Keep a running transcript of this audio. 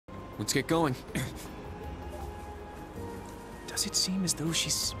let's get going. Does it seem as though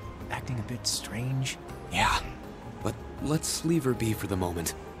she's acting a bit strange? Yeah, but let's leave her be for the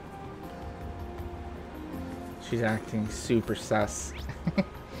moment. She's acting super sus.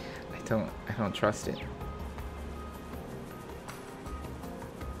 I don't trust it.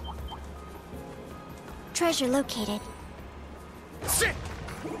 Treasure located. Sit!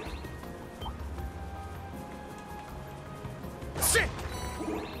 Sit!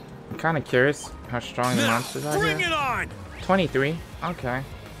 I'm kind of curious how strong the monsters are. Bring here. it on! 23. Okay.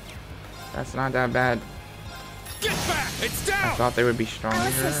 That's not that bad. Get back! It's I down! thought they would be stronger.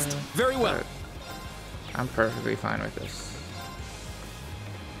 Very well. but I'm perfectly fine with this.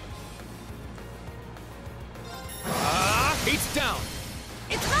 It's down!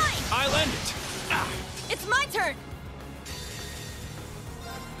 It's mine! I'll end it! It's my turn!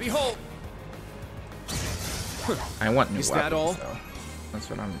 Behold! I want new Is weapons, that all? though. That's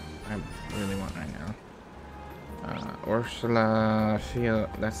what I really want right now. Ursula Field.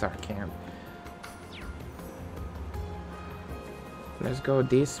 That's our camp. Let's go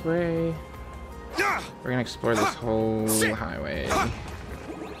this way. We're gonna explore this whole highway,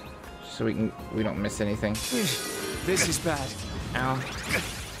 so we don't miss anything. This is bad. Ow.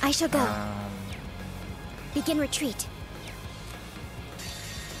 I shall go. Begin retreat.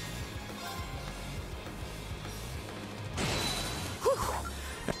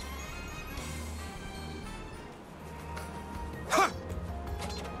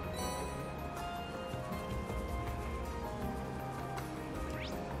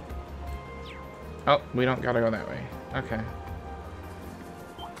 Oh, we don't gotta go that way. Okay.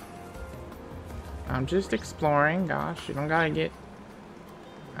 I'm just exploring. Gosh, you don't gotta get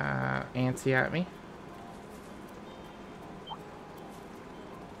antsy at me.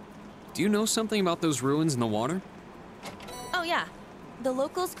 Do you know something about those ruins in the water? Oh yeah, the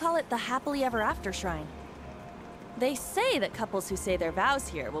locals call it the Happily Ever After Shrine. They say that couples who say their vows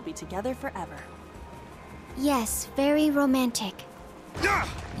here will be together forever. Yes, very romantic.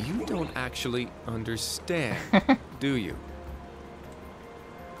 You don't actually understand, do you?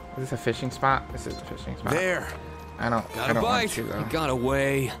 Is this a fishing spot? This is a fishing spot. There! I don't Got a want bite. to, though. You got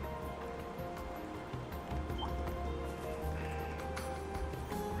away.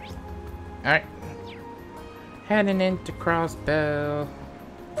 Alright. Heading into Crossbell.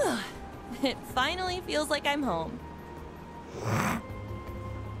 It finally feels like I'm home.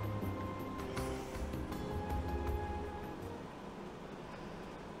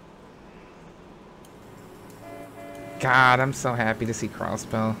 God, I'm so happy to see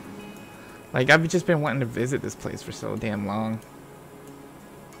Crossbell. Like, I've just been wanting to visit this place for so damn long.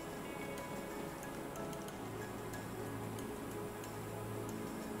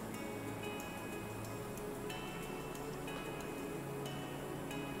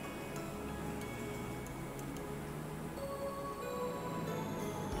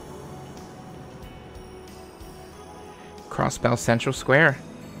 Crossbell Central Square.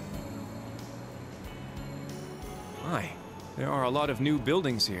 My, there are a lot of new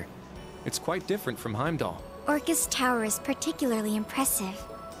buildings here. It's quite different from Heimdall. Orcus Tower is particularly impressive.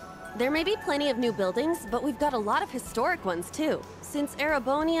 There may be plenty of new buildings, but we've got a lot of historic ones too. Since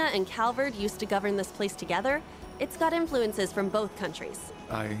Erebonia and Calvard used to govern this place together, it's got influences from both countries.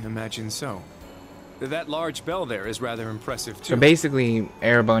 I imagine so. That large bell there is rather impressive too. So basically,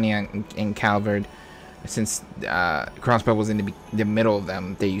 Erebonia and Calvard, since Crossbell was in the middle of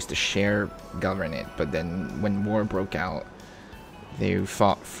them, they used to share govern it. But then when war broke out, they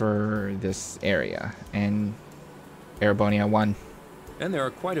fought for this area, and Erebonia won. And there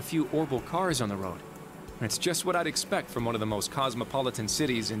are quite a few orbital cars on the road. It's just what I'd expect from one of the most cosmopolitan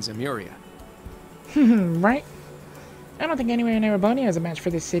cities in Zemuria. Right? I don't think anywhere in Erebonia is a match for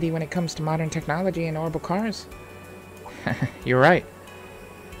this city when it comes to modern technology and orbital cars. You're right.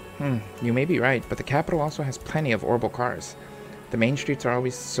 You may be right, but the capital also has plenty of orbital cars. The main streets are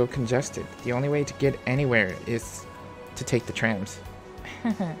always so congested. The only way to get anywhere is to take the trams.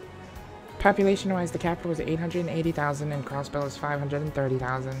 Population-wise, the capital is 880,000 and Crossbell is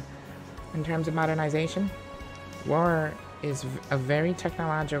 530,000. In terms of modernization, War is a very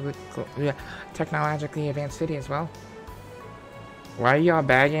technologically advanced city as well. Why are y'all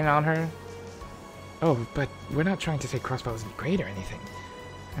bagging on her? Oh, but we're not trying to say Crossbell isn't great or anything.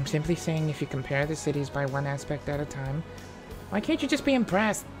 I'm simply saying if you compare the cities by one aspect at a time, why can't you just be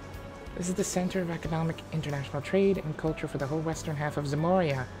impressed? This is the center of economic international trade and culture for the whole western half of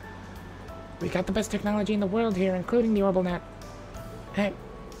Zemuria. We got the best technology in the world here, including the orbital net. Heck,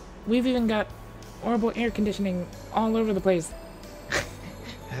 we've even got orbital air conditioning all over the place.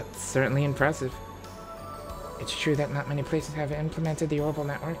 That's certainly impressive. It's true that not many places have implemented the orbital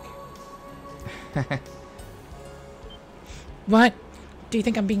network. What? Do you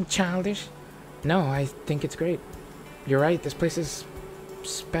think I'm being childish? No, I think it's great. You're right, this place is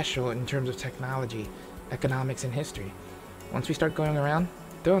special in terms of technology, economics, and history. Once we start going around,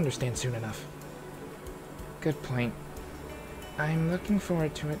 they'll understand soon enough. Good point. I'm looking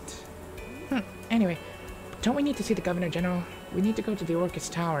forward to it. Anyway, don't we need to see the Governor General? We need to go to the Orcus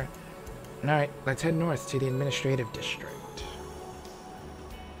Tower. Alright, let's head north to the administrative district.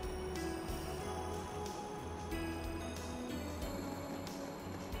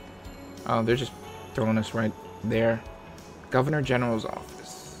 Oh, they're just throwing us right there. Governor General's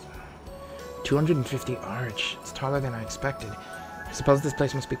office. 250 arch. It's taller than I expected. I suppose this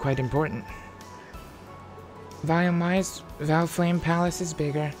place must be quite important. Volume-wise, Valflame Palace is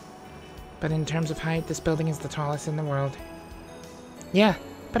bigger. But in terms of height, this building is the tallest in the world. Yeah,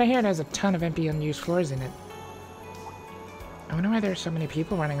 but I hear there's a ton of empty unused floors in it. I wonder why there are so many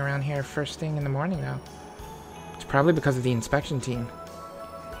people running around here first thing in the morning, though. It's probably because of the inspection team.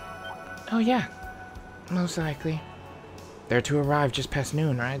 Oh yeah, most likely. They're to arrive just past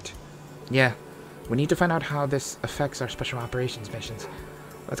noon, right? Yeah, we need to find out how this affects our special operations missions.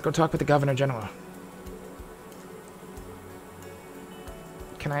 Let's go talk with the Governor General.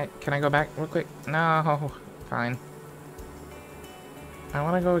 Can I go back real quick? No, fine. I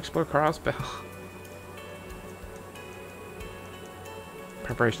want to go explore Crossbell.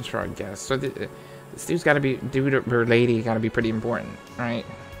 Preparations for our guests. So this dude's got to be, dude or lady, got to be pretty important, right?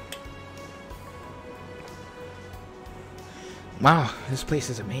 Wow, this place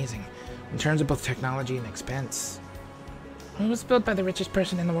is amazing, in terms of both technology and expense. It was built by the richest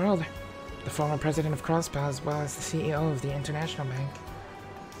person in the world, the former president of Crossbell, as well as the CEO of the International Bank.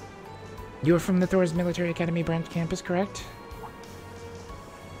 You are from the Thor's Military Academy branch campus, correct?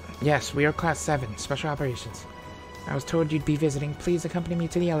 Yes, we are Class 7, Special Operations. I was told you'd be visiting. Please accompany me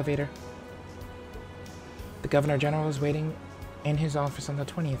to the elevator. The Governor General is waiting in his office on the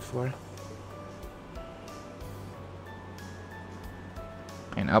 20th floor.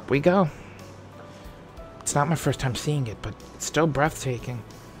 And up we go. It's not my first time seeing it, but it's still breathtaking.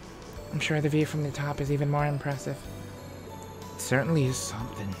 I'm sure the view from the top is even more impressive. It certainly is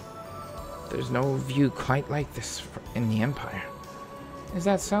something. There's no view quite like this in the Empire. Is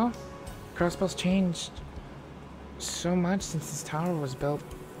that so? Crossbell's changed so much since this tower was built.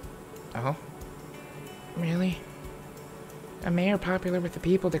 Oh? Really? A mayor popular with the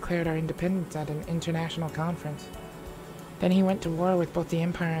people declared our independence at an international conference. Then he went to war with both the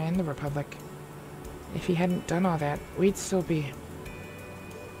Empire and the Republic. If he hadn't done all that, we'd still be...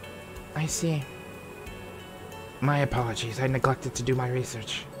 I see. My apologies, I neglected to do my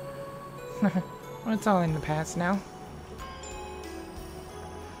research. Well, it's all in the past now.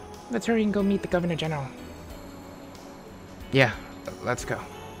 Let's hurry and go meet the Governor General. Yeah, let's go.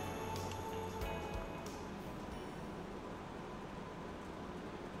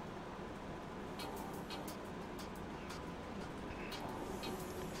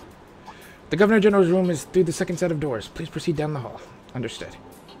 The Governor General's room is through the second set of doors. Please proceed down the hall. Understood.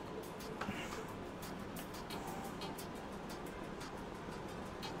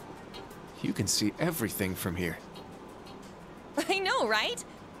 You can see everything from here. I know, right?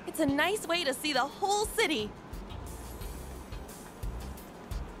 It's a nice way to see the whole city.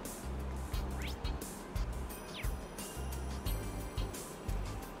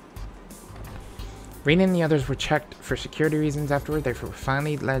 Rena and the others were checked for security reasons afterward. They were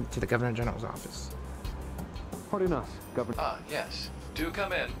finally led to the Governor General's office. Pardon us, Governor. Ah, yes. Do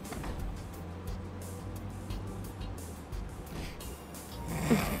come in.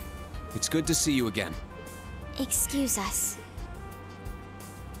 It's good to see you again. Excuse us.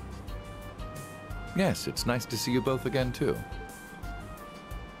 Yes, it's nice to see you both again, too.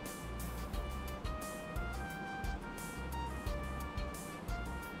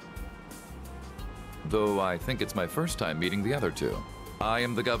 Though I think it's my first time meeting the other two. I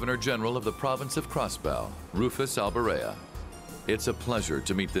am the Governor General of the province of Crossbell, Rufus Alberea. It's a pleasure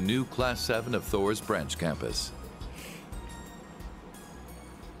to meet the new Class 7 of Thor's branch campus.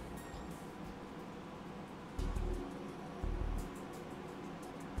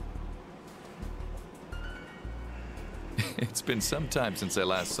 It's been some time since I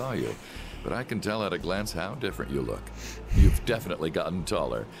last saw you, but I can tell at a glance how different you look. You've definitely gotten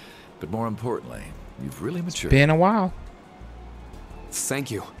taller, but more importantly, you've really matured. It's been a while.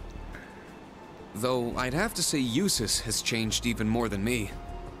 Thank you. Though I'd have to say Eustace has changed even more than me.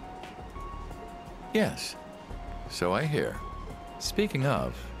 Yes, so I hear. Speaking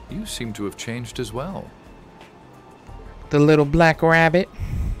of, you seem to have changed as well. The little black rabbit.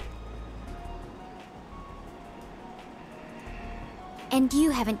 And you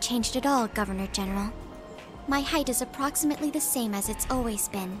haven't changed at all, Governor General. My height is approximately the same as it's always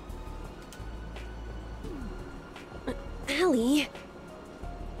been. Allie.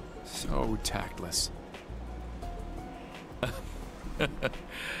 So tactless.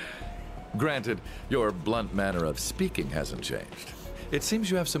 Granted, your blunt manner of speaking hasn't changed. It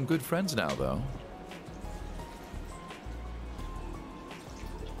seems you have some good friends now, though.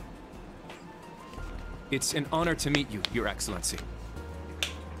 It's an honor to meet you, Your Excellency.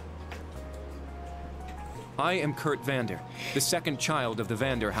 I am Kurt Vander, the second child of the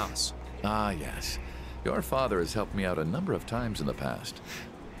Vander house. Ah, yes. Your father has helped me out a number of times in the past.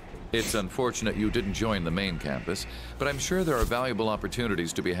 It's unfortunate you didn't join the main campus, but I'm sure there are valuable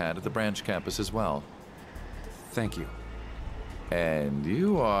opportunities to be had at the branch campus as well. Thank you. And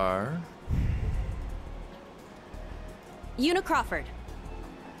you are... Una Crawford.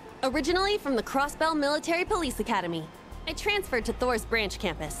 Originally from the Crossbell Military Police Academy. I transferred to Thor's branch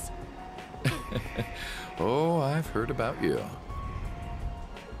campus. Oh, I've heard about you.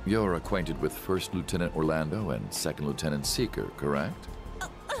 You're acquainted with First Lieutenant Orlando and Second Lieutenant Seeker, correct?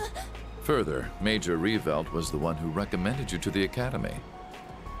 Further, Major Revelt was the one who recommended you to the Academy.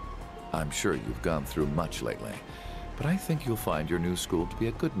 I'm sure you've gone through much lately, but I think you'll find your new school to be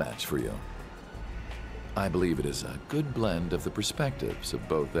a good match for you. I believe it is a good blend of the perspectives of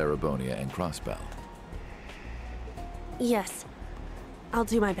both Erebonia and Crossbell. Yes. I'll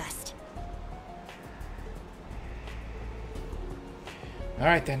do my best.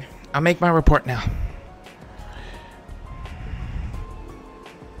 Alright then. I'll make my report now.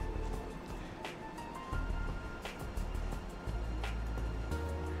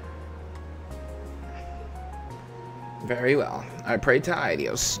 Very well. I pray to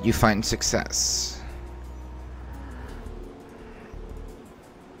Aidios you find success.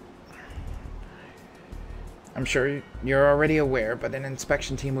 I'm sure you're already aware, but an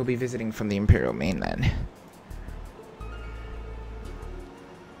inspection team will be visiting from the Imperial mainland.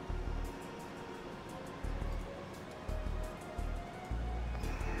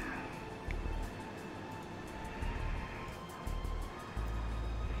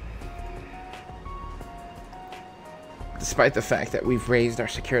 Despite the fact that we've raised our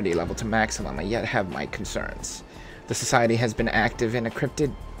security level to maximum, I yet have my concerns. The Society has been active and a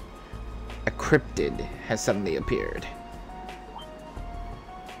cryptid has suddenly appeared.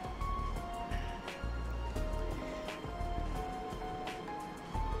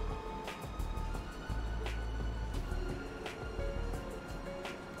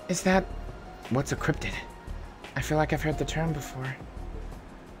 Is that... what's a cryptid? I feel like I've heard the term before.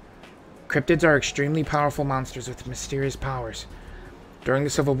 Cryptids are extremely powerful monsters with mysterious powers. During the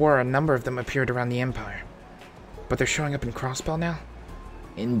Civil War, a number of them appeared around the Empire. But they're showing up in Crossbell now?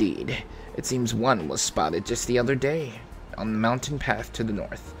 Indeed. It seems one was spotted just the other day, on the mountain path to the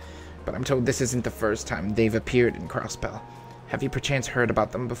north. But I'm told this isn't the first time they've appeared in Crossbell. Have you perchance heard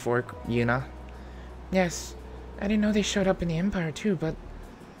about them before, Una? Yes. I didn't know they showed up in the Empire too, but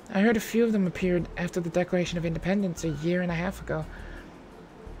I heard a few of them appeared after the Declaration of Independence a year and a half ago.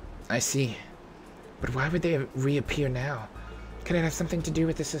 I see. But why would they reappear now? Could it have something to do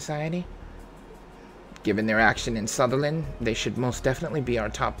with the Society? Given their action in Sutherland, they should most definitely be our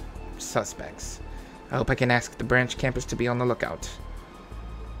top suspects. I hope I can ask the branch campus to be on the lookout.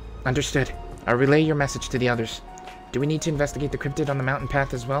 Understood. I'll relay your message to the others. Do we need to investigate the cryptid on the mountain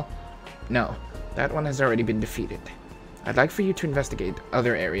path as well? No. That one has already been defeated. I'd like for you to investigate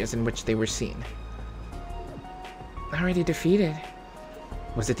other areas in which they were seen. Already defeated?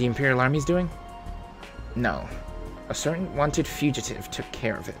 Was it the Imperial Army's doing? No. A certain wanted fugitive took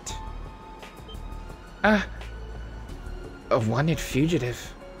care of it. A wanted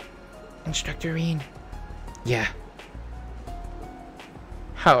fugitive? Instructor Reen. Yeah.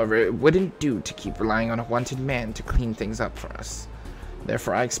 However, it wouldn't do to keep relying on a wanted man to clean things up for us.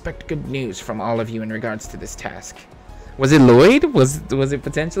 Therefore, I expect good news from all of you in regards to this task. Was it Lloyd? Was it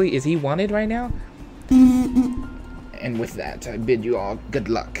potentially? Is he wanted right now? And with that, I bid you all good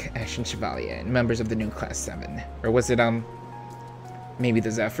luck, Ashen Chevalier, and members of the new Class 7. Or was it, maybe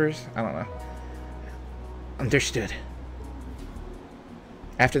the Zephyrs? I don't know. Understood.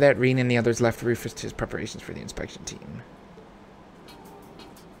 After that, Reen and the others left Rufus to his preparations for the inspection team.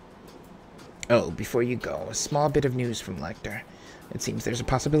 Oh, before you go, a small bit of news from Lecter. It seems there's a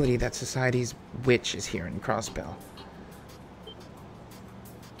possibility that Society's witch is here in Crossbell.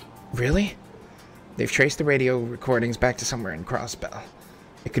 Really? They've traced the radio recordings back to somewhere in Crossbell.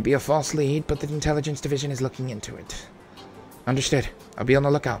 It could be a false lead, but the Intelligence Division is looking into it. Understood. I'll be on the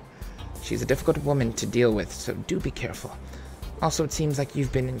lookout. She's a difficult woman to deal with, so do be careful. Also, it seems like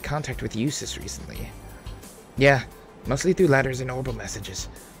you've been in contact with USIS recently. Yeah, Mostly through letters and orbital messages.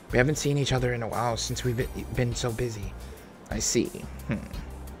 We haven't seen each other in a while since we've been so busy. I see.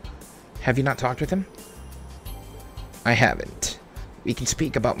 Have you not talked with him? I haven't. We can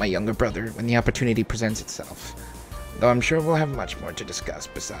speak about my younger brother when the opportunity presents itself. Though I'm sure we'll have much more to discuss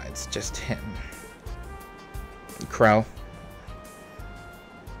besides just him. Crow.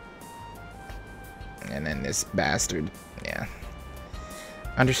 And then this bastard. Yeah.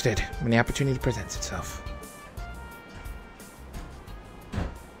 Understood. When the opportunity presents itself.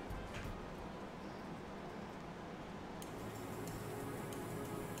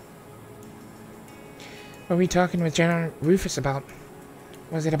 What were we talking with General Rufus about?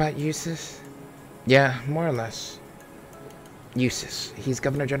 Was it about Eustace? Yeah, more or less. Eustace. He's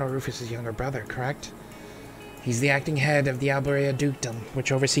Governor General Rufus's younger brother, correct? He's the acting head of the Alberea Dukedom,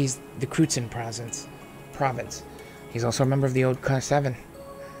 which oversees the Krutzen province. He's also a member of the Old Class 7.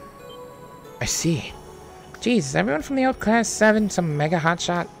 I see. Jeez, is everyone from the Old Class 7 some mega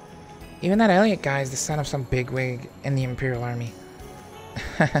hotshot? Even that Elliot guy is the son of some bigwig in the Imperial Army.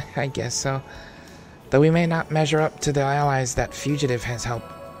 I guess so. Though we may not measure up to the allies that Fugitive has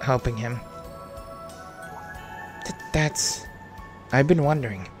helping him. That's... I've been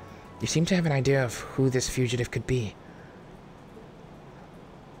wondering. You seem to have an idea of who this Fugitive could be.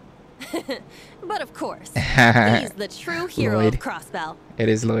 But of course, he's the true hero Lloyd. of Crossbell. It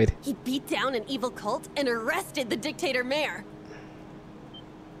is Lloyd. He beat down an evil cult and arrested the dictator mayor.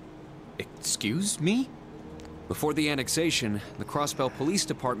 Excuse me? Before the annexation, the Crossbell Police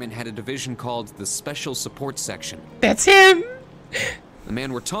Department had a division called the Special Support Section. That's him! The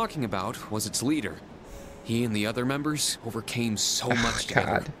man we're talking about was its leader. He and the other members overcame so much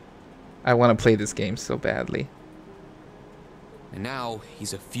together. God. I want to play this game so badly. And now,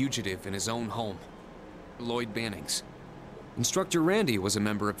 he's a fugitive in his own home. Lloyd Bannings. Instructor Randy was a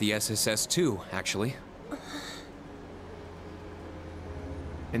member of the SSS too, actually.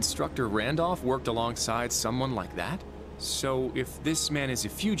 Instructor Randolph worked alongside someone like that? So, if this man is a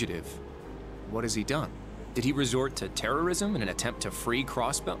fugitive, what has he done? Did he resort to terrorism in an attempt to free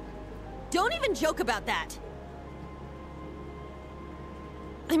Crossbell? Don't even joke about that!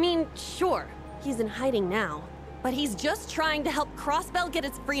 I mean, sure, he's in hiding now, but he's just trying to help Crossbell get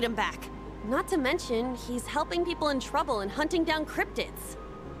its freedom back. Not to mention, he's helping people in trouble and hunting down cryptids.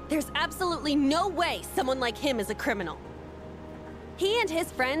 There's absolutely no way someone like him is a criminal. He and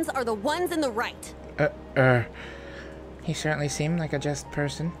his friends are the ones in the right. He certainly seemed like a just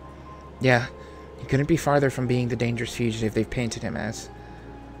person. Yeah, he couldn't be farther from being the dangerous fugitive they've painted him as.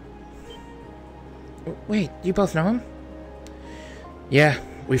 Wait, you both know him? Yeah,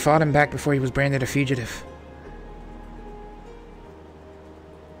 we fought him back before he was branded a fugitive.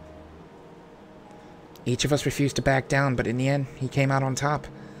 Each of us refused to back down, but in the end, he came out on top.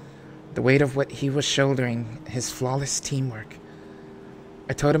 The weight of what he was shouldering, his flawless teamwork.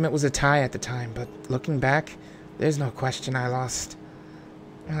 I told him it was a tie at the time, but looking back, there's no question I lost.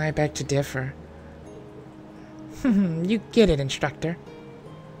 Well, I beg to differ. You get it, Instructor.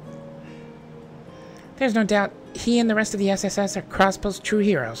 There's no doubt he and the rest of the SSS are Crossbell's true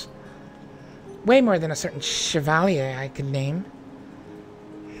heroes. Way more than a certain chevalier I could name.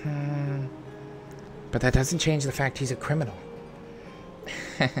 But that doesn't change the fact he's a criminal.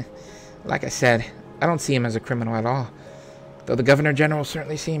 Like I said, I don't see him as a criminal at all. Though the Governor General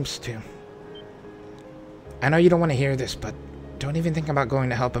certainly seems to. I know you don't want to hear this, but don't even think about going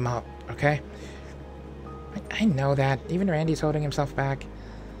to help him out, okay? I know that. Even Randy's holding himself back.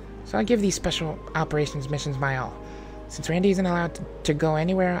 So I'll give these special operations missions my all. Since Randy isn't allowed to go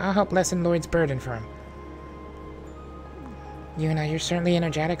anywhere, I'll help lessen Lloyd's burden for him. You're certainly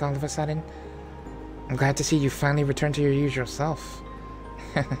energetic all of a sudden. I'm glad to see you finally returned to your usual self.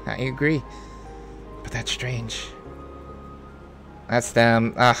 I agree. But that's strange. That's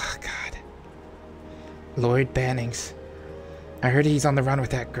them. Oh, God. Lloyd Bannings. I heard he's on the run with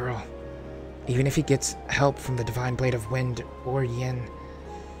that girl. Even if he gets help from the Divine Blade of Wind or Yin.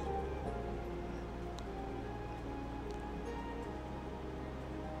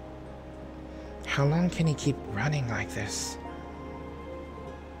 How long can he keep running like this?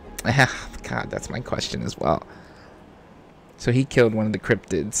 God, that's my question as well. So he killed one of the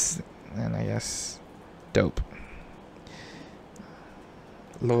cryptids. And I guess... dope.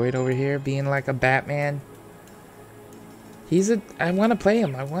 Lloyd over here being like a Batman. I want to play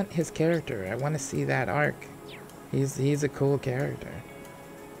him. I want his character. I want to see that arc. He's a cool character.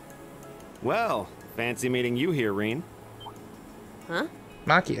 Well, fancy meeting you here, Reen. Huh?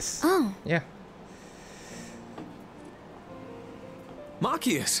 Machias. Oh. Yeah.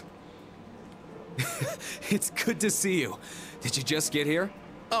 Machias! It's good to see you. Did you just get here?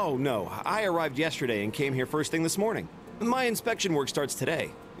 Oh, no. I arrived yesterday and came here first thing this morning. My inspection work starts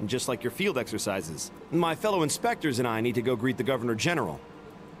today, and just like your field exercises. My fellow inspectors and I need to go greet the Governor General.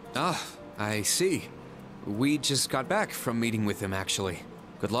 Ah, I see. We just got back from meeting with him, actually.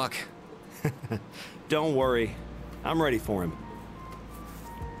 Good luck. Don't worry. I'm ready for him.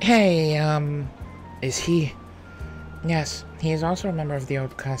 Hey, is he... Yes, he is also a member of the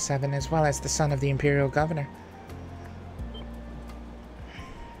old Class 7, as well as the son of the Imperial Governor.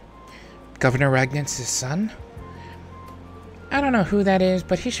 Governor Regnitz' son? I don't know who that is,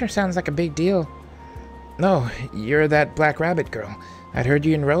 but he sure sounds like a big deal. Oh, you're that Black Rabbit girl. I'd heard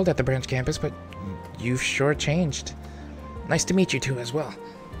you enrolled at the branch campus, but you've sure changed. Nice to meet you two as well.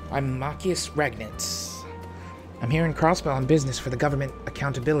 I'm Machias Regnitz. I'm here in Crossbell on business for the Government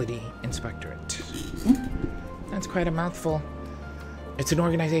Accountability Inspectorate. That's quite a mouthful. It's an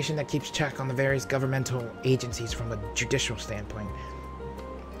organization that keeps check on the various governmental agencies from a judicial standpoint.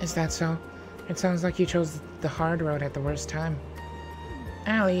 Is that so? It sounds like you chose the hard road at the worst time.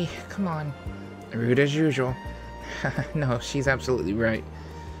 Allie, come on. Rude as usual. No, she's absolutely right.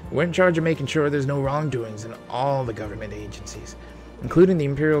 We're in charge of making sure there's no wrongdoings in all the government agencies, including the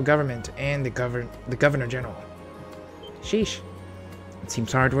Imperial Government and the Governor General. Sheesh. It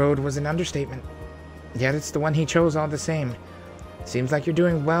seems hard road was an understatement. Yet it's the one he chose all the same. Seems like you're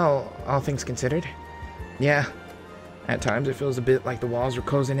doing well, all things considered. Yeah. At times it feels a bit like the walls are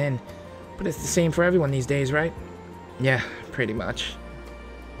closing in, but it's the same for everyone these days, right? Yeah, pretty much.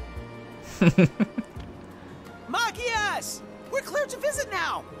 Machias! We're clear to visit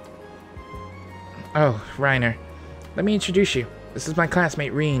now! Oh, Reiner. Let me introduce you. This is my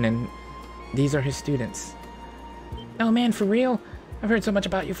classmate, Reen, and these are his students. Oh man, for real? I've heard so much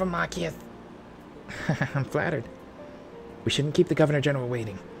about you from Machias. I'm flattered. We shouldn't keep the Governor General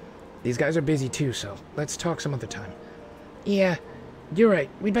waiting. These guys are busy too, so let's talk some other time. Yeah, you're right.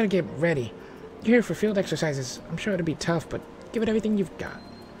 We'd better get ready. You're here for field exercises. I'm sure it'll be tough, but give it everything you've got.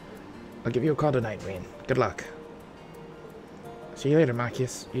 I'll give you a call tonight, Reen. Good luck. See you later,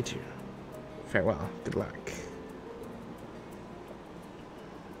 Machias. You too. Farewell. Good luck.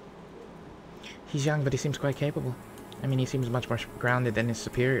 He's young, but he seems quite capable. I mean, he seems much more grounded than his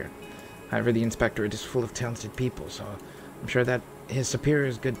superior. However, the Inspectorate is full of talented people, so I'm sure that his superior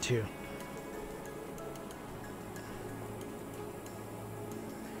is good too.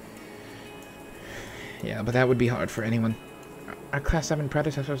 Yeah, but that would be hard for anyone. Our Class 7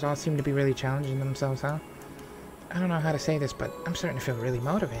 predecessors all seem to be really challenging themselves, huh? I don't know how to say this, but I'm starting to feel really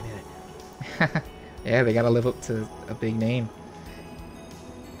motivated. Yeah, they gotta live up to a big name.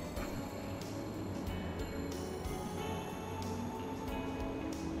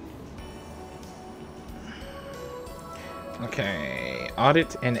 Okay,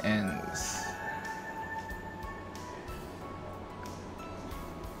 audit and ends.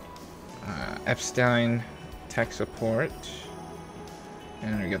 Epstein, tech support.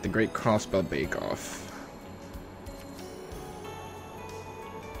 And we got the Great Crossbell Bake Off.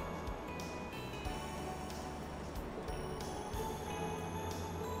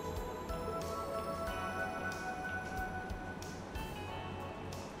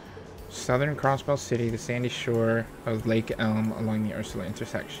 Southern Crossbell City, the sandy shore of Lake Elm along the Ursula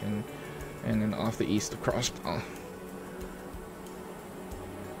intersection, and then off the east of Crossbell.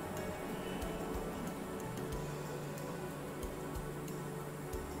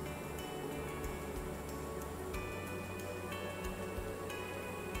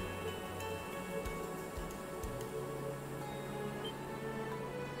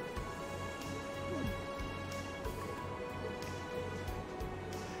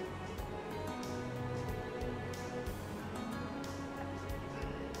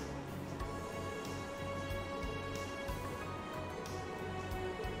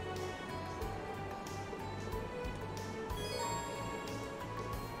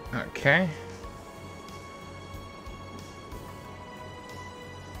 Okay.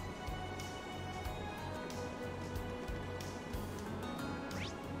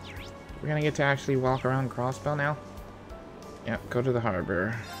 We're gonna get to actually walk around Crossbell now? Yep, go to the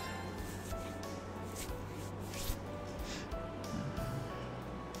harbor.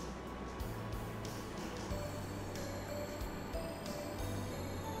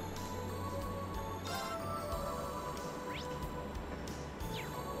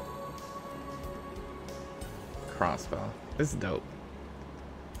 Crossbell. This is dope.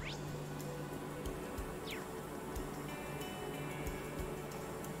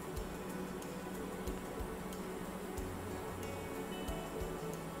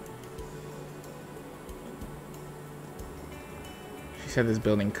 She said this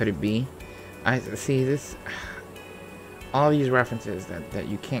building, could it be? I see this. all these references that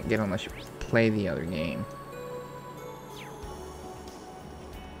you can't get unless you play the other game.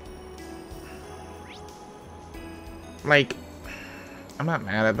 Like, I'm not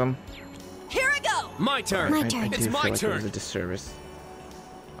mad at them. Here I go! My turn! My turn. I do It's feel my like it turn! was a disservice.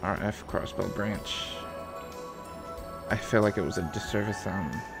 RF crossbow branch. I feel like it was a disservice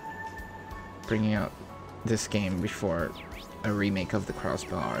bringing out this game before a remake of the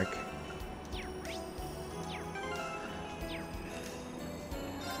crossbow arc.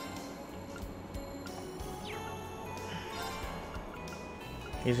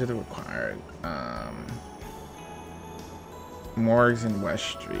 These are the required morgues in West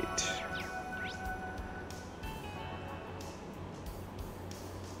Street.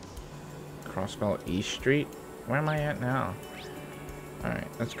 Crossbow East Street? Where am I at now? Alright,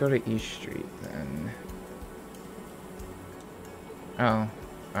 let's go to East Street then. Oh,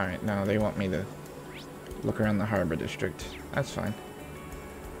 alright, no, they want me to look around the Harbor District. That's fine.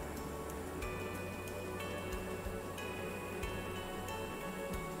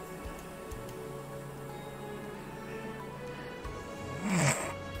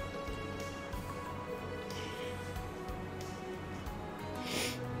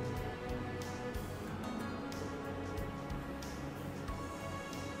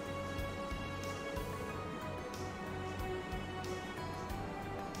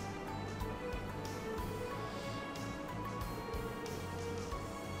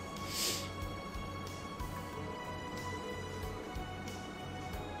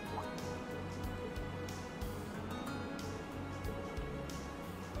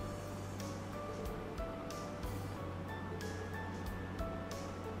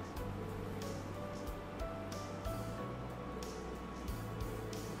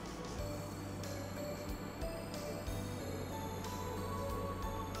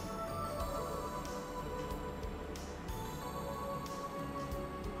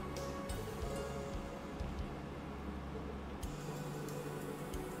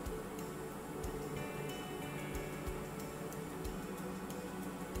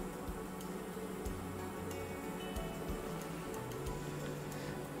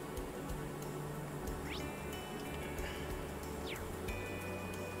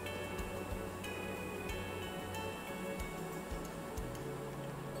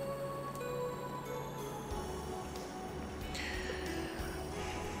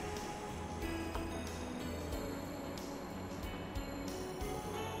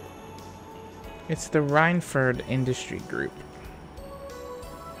 It's the Rhineford Industry Group.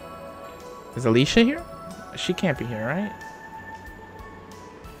 Is Alicia here? She can't be here, right?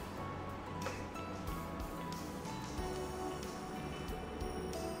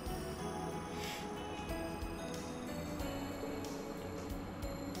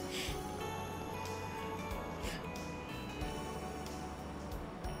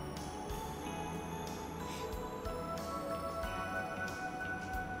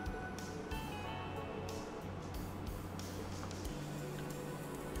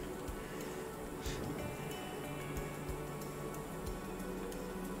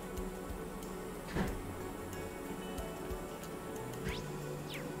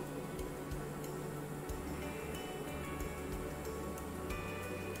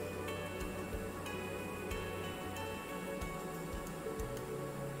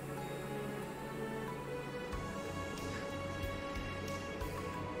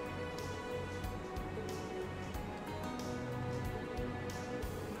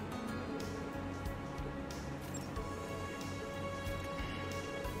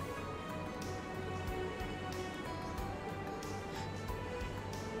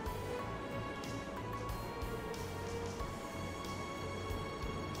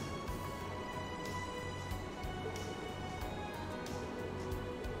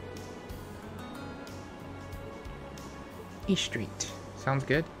 East Street. Sounds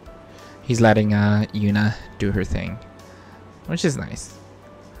good. He's letting Yuna do her thing, which is nice.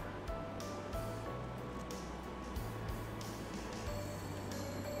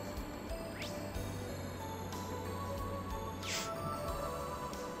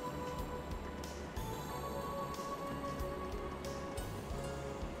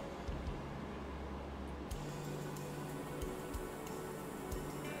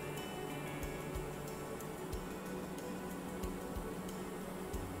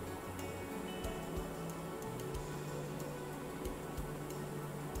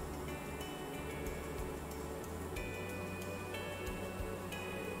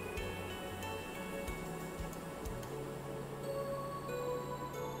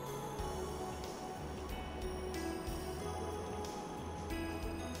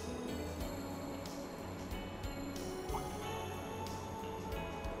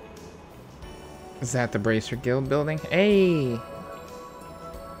 Is that the Bracer Guild building? Hey!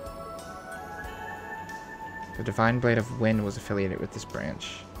 The Divine Blade of Wind was affiliated with this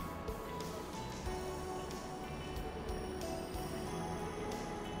branch.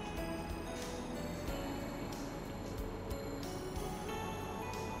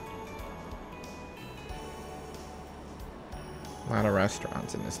 A lot of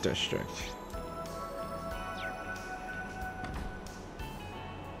restaurants in this district.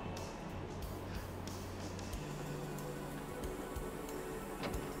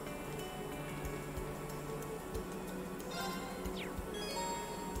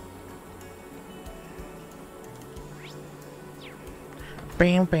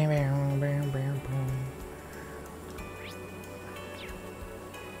 Bam, bam, bam, bam, bam, bam.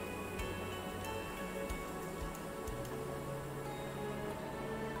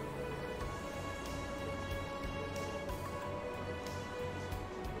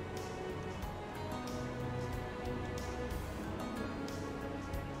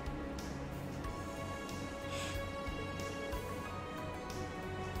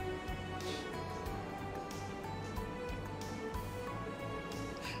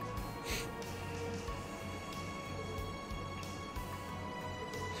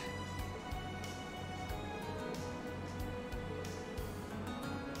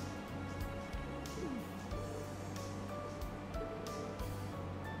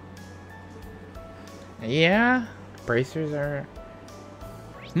 Yeah, bracers are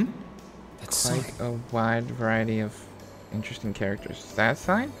That's quite a wide variety of interesting characters. Is that a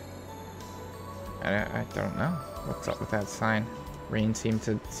sign? I don't know. What's up with that sign? Rain seemed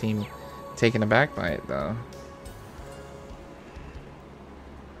taken aback by it though.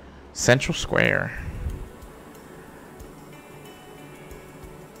 Central Square.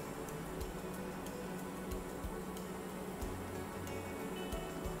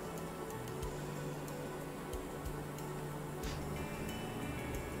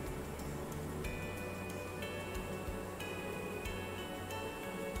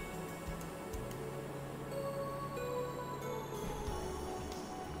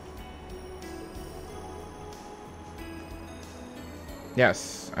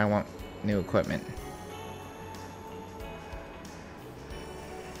 Yes, I want new equipment.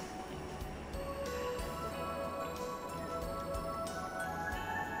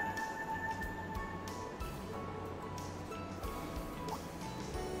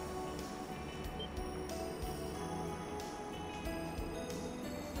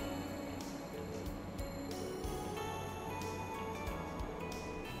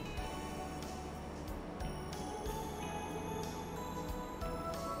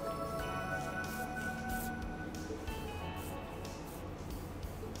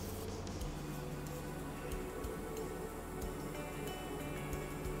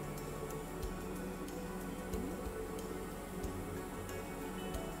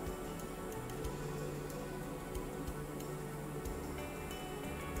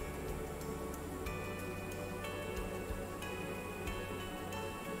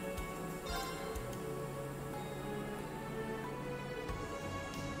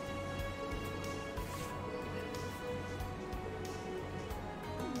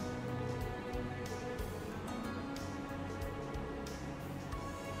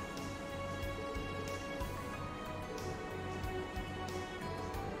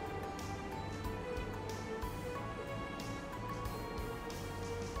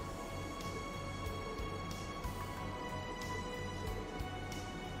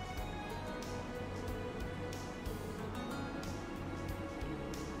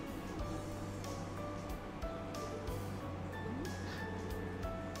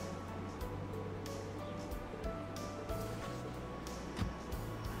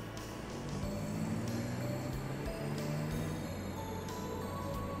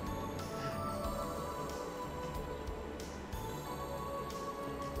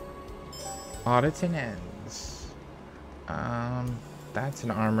 Audits and ends. That's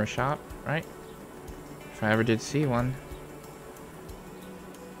an armor shop, right? If I ever did see one.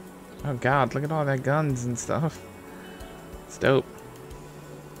 Oh god, look at all that guns and stuff. It's dope.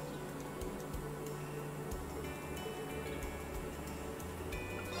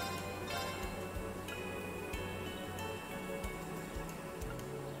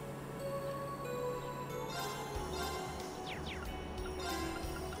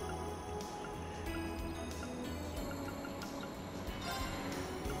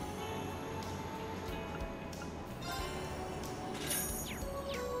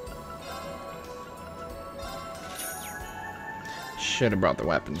 Should have brought the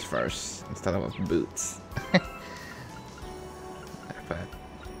weapons first instead of boots. But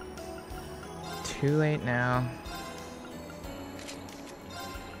too late now.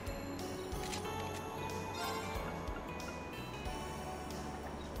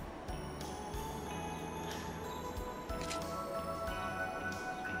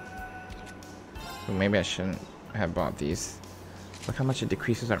 Well, maybe I shouldn't have bought these. Look how much it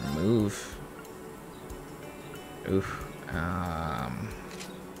decreases our move. Oof.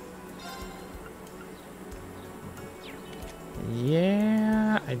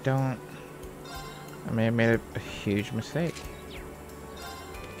 Yeah, I may have made a huge mistake.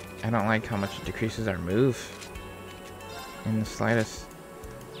 I don't like how much it decreases our move. In the slightest.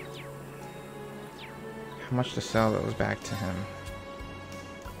 How much to sell those back to him?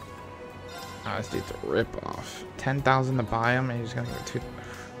 Oh, this dude's a rip-off. 10,000 to buy him, and he's gonna go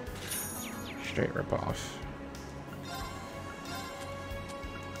straight rip-off.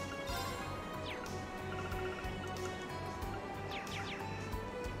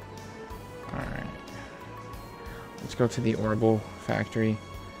 Alright. Let's go to the Orbital factory,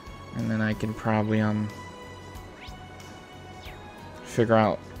 and then I can probably, figure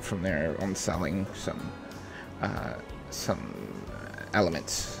out from there on selling some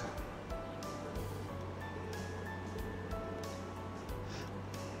elements.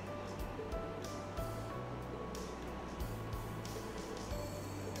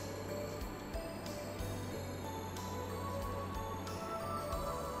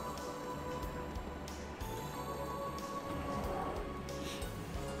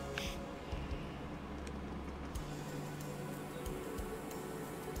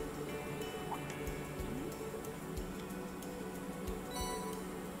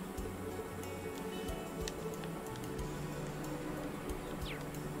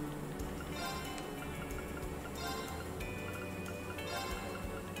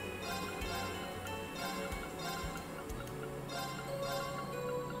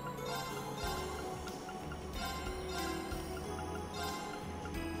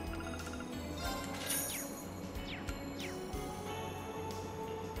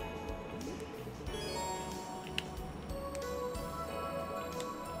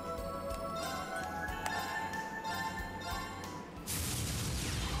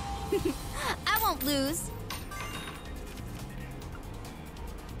 I won't lose.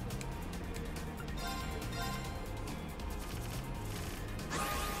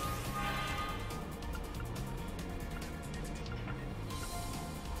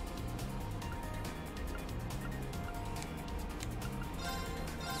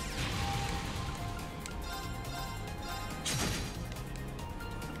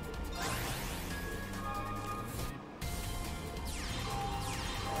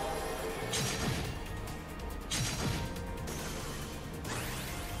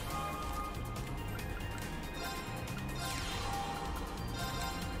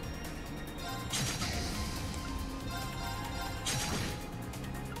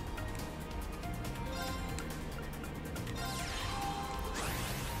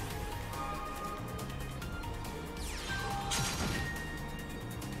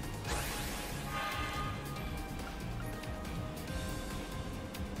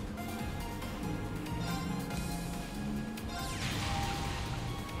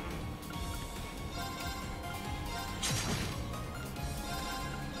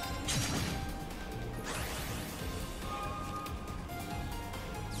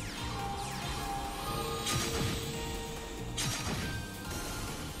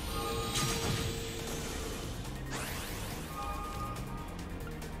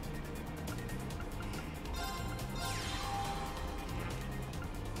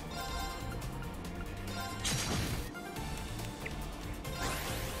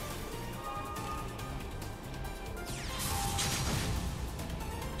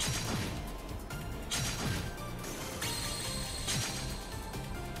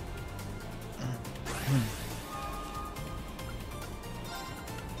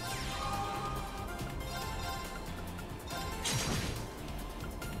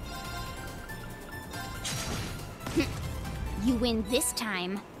 You win this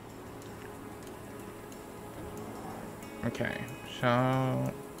time. Okay,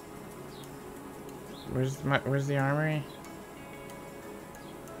 so where's the armory?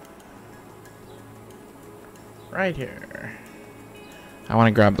 Right here. I want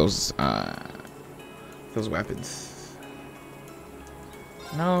to grab those weapons.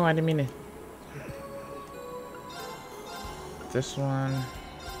 No, I didn't mean to. This one.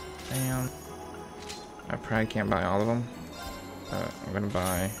 Damn. I probably can't buy all of them. But I'm gonna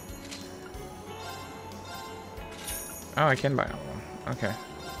buy. Oh, I can buy all of them. Okay.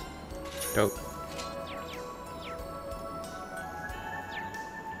 Dope.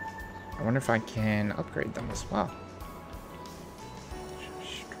 I wonder if I can upgrade them as well.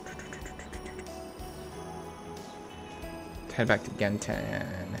 Let's head back to Genten.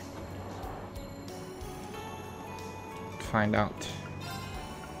 Find out.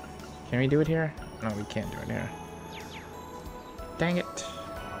 Can we do it here? No, we can't do it here. Dang it.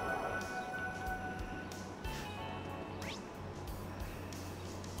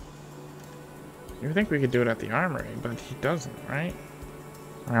 You would think we could do it at the armory, but he doesn't, right?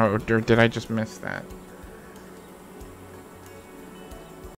 Or did I just miss that?